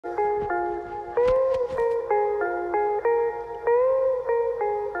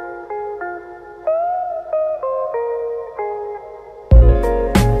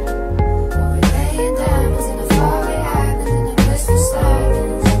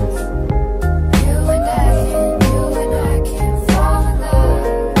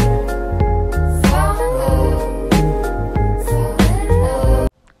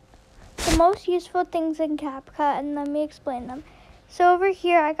useful things in CapCut, and let me explain them. So over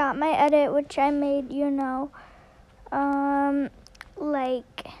here, I got my edit, which I made, when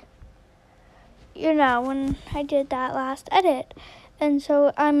I did that last edit. And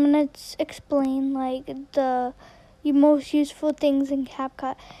so I'm going to explain, the most useful things in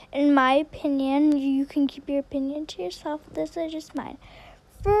CapCut. In my opinion, you can keep your opinion to yourself. This is just mine.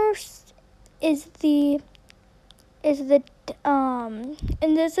 First is and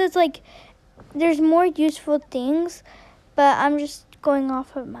this is there's more useful things, but I'm just going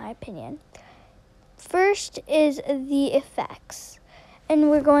off of my opinion. First is the effects, and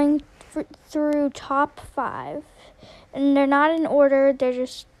we're going through top 5, and they're not in order, they're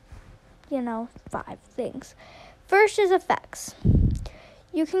just 5 things. First is effects.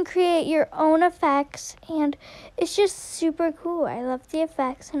 You can create your own effects, and it's just super cool. I love the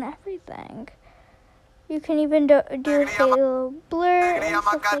effects and everything. You can even do halo blur and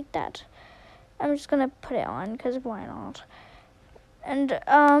stuff like that. I'm just going to put it on because why not? And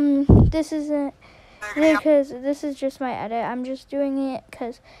this isn't because this is just my edit. I'm just doing it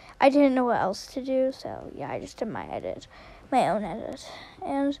because I didn't know what else to do. So yeah, I just did my own edit.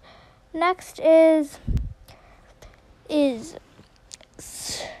 And next is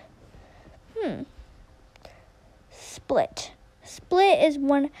split. Split is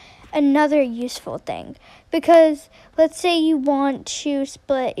another useful thing, because let's say you want to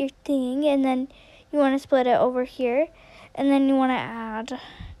split your thing, and then you want to split it over here, and then you want to add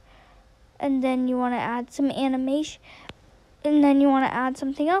some animation, and then you want to add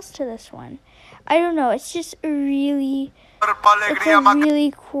something else to this one. I don't know, it's just a really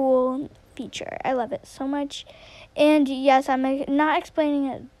cool feature. I love it so much. And yes, I'm not explaining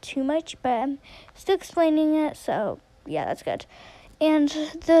it too much, but I'm still explaining it, so yeah, that's good. And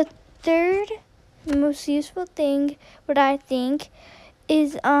the third most useful thing, what I think,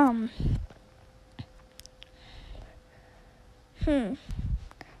 is let me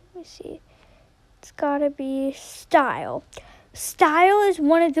see. It's gotta be style. Style is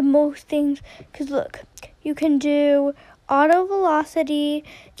one of the most things, because look, you can do auto velocity.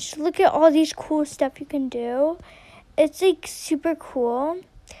 Just look at all these cool stuff you can do. It's super cool.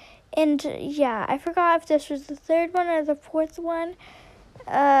 And yeah, I forgot if this was the third one or the fourth one.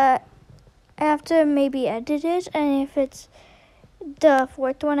 I have to maybe edit it, and if it's the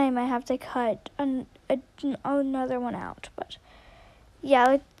fourth one, I might have to cut another one out. But yeah,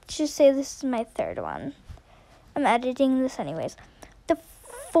 let's just say this is my third one. I'm editing this anyways. The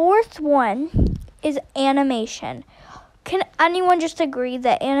fourth one is animation. Can anyone just agree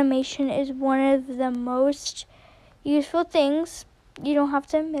that animation is one of the most useful things? You don't have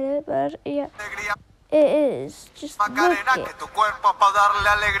to admit it, but yeah, it is. Just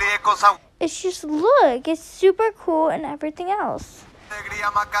look it's super cool and everything else.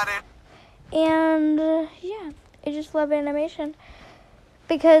 And yeah, I just love animation,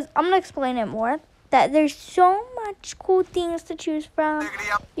 because I'm gonna explain it more. That there's so much cool things to choose from.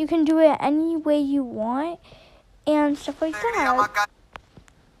 You can do it any way you want and stuff like that.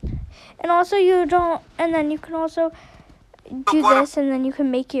 And also and then you can also do this, and then you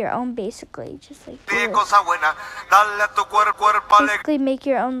can make your own, basically, just like this. Basically make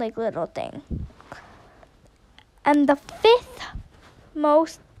your own little thing. And the fifth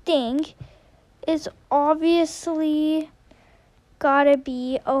most thing is obviously gotta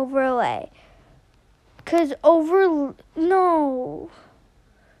be overlay. Guys,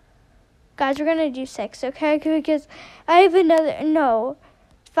 we're gonna do 6, okay? Because I have another,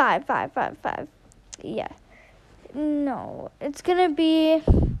 5. Yeah. No, it's gonna be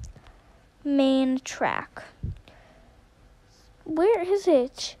main track. Where is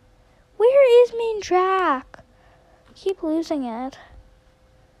it? Where is main track? I keep losing it.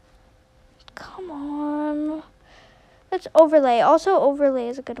 Come on. Let's overlay. Also, overlay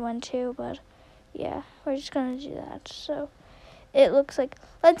is a good one too, but yeah, we're just gonna do that. So it looks like,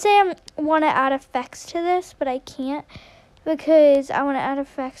 let's say I want to add effects to this, but I can't because I want to add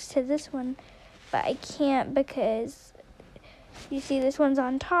effects to this one, but I can't because you see this one's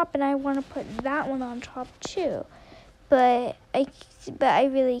on top, and I want to put that one on top too, but I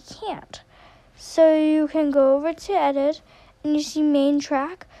really can't. So you can go over to edit, and you see main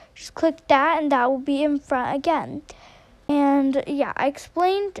track. Just click that, and that will be in front again. And yeah, I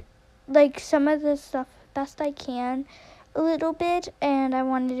explained some of this stuff best I can a little bit, and I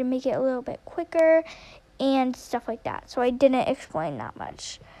wanted to make it a little bit quicker and stuff like that, so I didn't explain that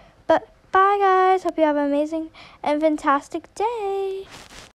much. But bye guys, hope you have an amazing and fantastic day.